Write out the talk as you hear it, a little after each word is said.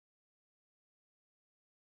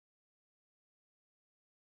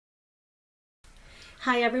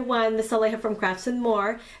Hi everyone, Misilla here from Crafts and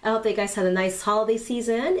More. I hope that you guys had a nice holiday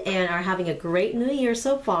season and are having a great new year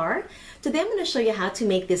so far. Today I'm going to show you how to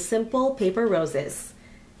make these simple paper roses.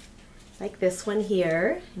 Like this one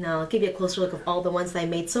here. Now I'll give you a closer look of all the ones that I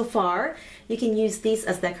made so far. You can use these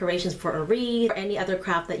as decorations for a wreath or any other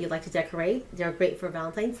craft that you'd like to decorate. They're great for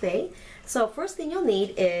Valentine's Day. So first thing you'll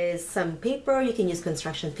need is some paper. You can use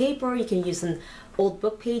construction paper, you can use some old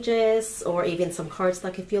book pages or even some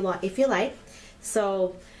cardstock if you like.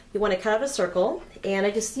 So you want to cut out a circle, and I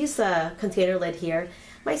just use a container lid here.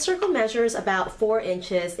 My circle measures about 4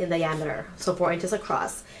 inches in diameter, so 4 inches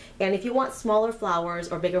across. And if you want smaller flowers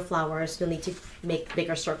or bigger flowers, you'll need to make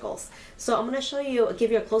bigger circles. So I'm going to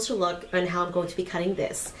give you a closer look on how I'm going to be cutting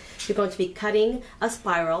this. You're going to be cutting a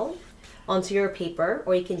spiral onto your paper,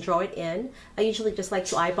 or you can draw it in. I usually just like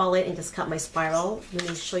to eyeball it and just cut my spiral. Let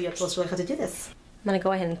me show you a closer look how to do this. I'm going to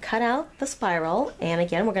go ahead and cut out the spiral, and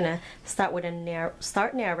again we're going to start with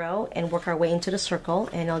start narrow and work our way into the circle,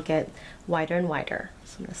 and it'll get wider and wider.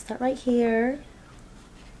 So I'm going to start right here,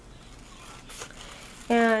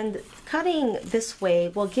 and cutting this way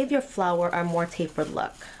will give your flower a more tapered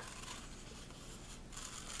look.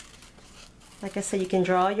 Like I said, you can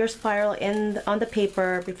draw your spiral on the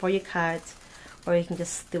paper before you cut, or you can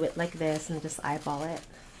just do it like this and just eyeball it.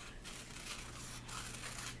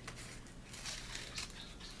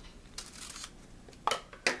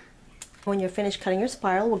 When you're finished cutting your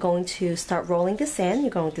spiral, we're going to start rolling this in.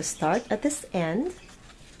 You're going to start at this end.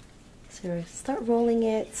 So start rolling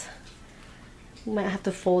it. You might have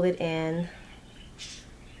to fold it in.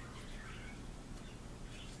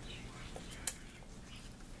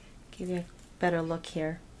 Give you a better look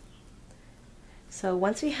here. So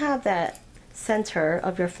once we have that center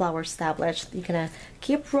of your flower established, you're going to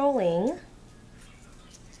keep rolling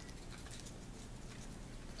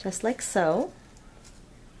just like so.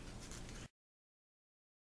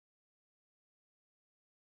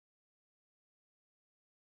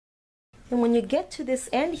 And when you get to this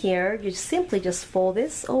end here, you simply just fold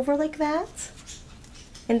this over like that,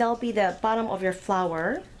 and that'll be the bottom of your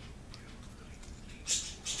flower.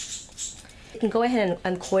 You can go ahead and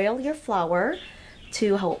uncoil your flower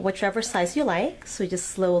to whichever size you like. So you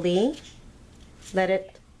just slowly let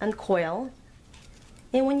it uncoil,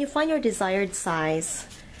 and when you find your desired size,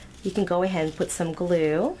 you can go ahead and put some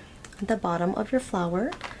glue at the bottom of your flower.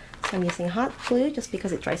 So I'm using hot glue just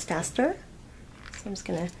because it dries faster. So I'm just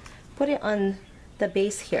gonna put it on the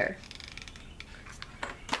base here.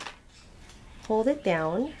 Hold it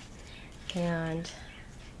down and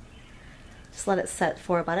just let it set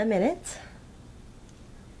for about a minute,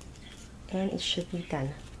 and it should be done.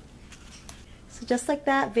 So just like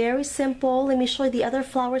that, very simple. Let me show you the other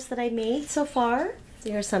flowers that I made so far. So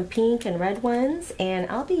here's some pink and red ones, and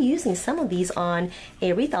I'll be using some of these on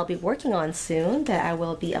a wreath I'll be working on soon that I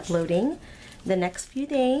will be uploading the next few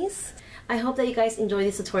days. I hope that you guys enjoyed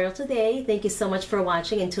this tutorial today. Thank you so much for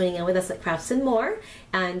watching and tuning in with us at Crafts and More.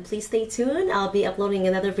 And please stay tuned. I'll be uploading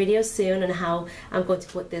another video soon on how I'm going to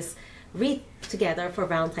put this wreath together for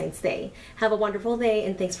Valentine's Day. Have a wonderful day,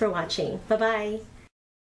 and thanks for watching. Bye-bye.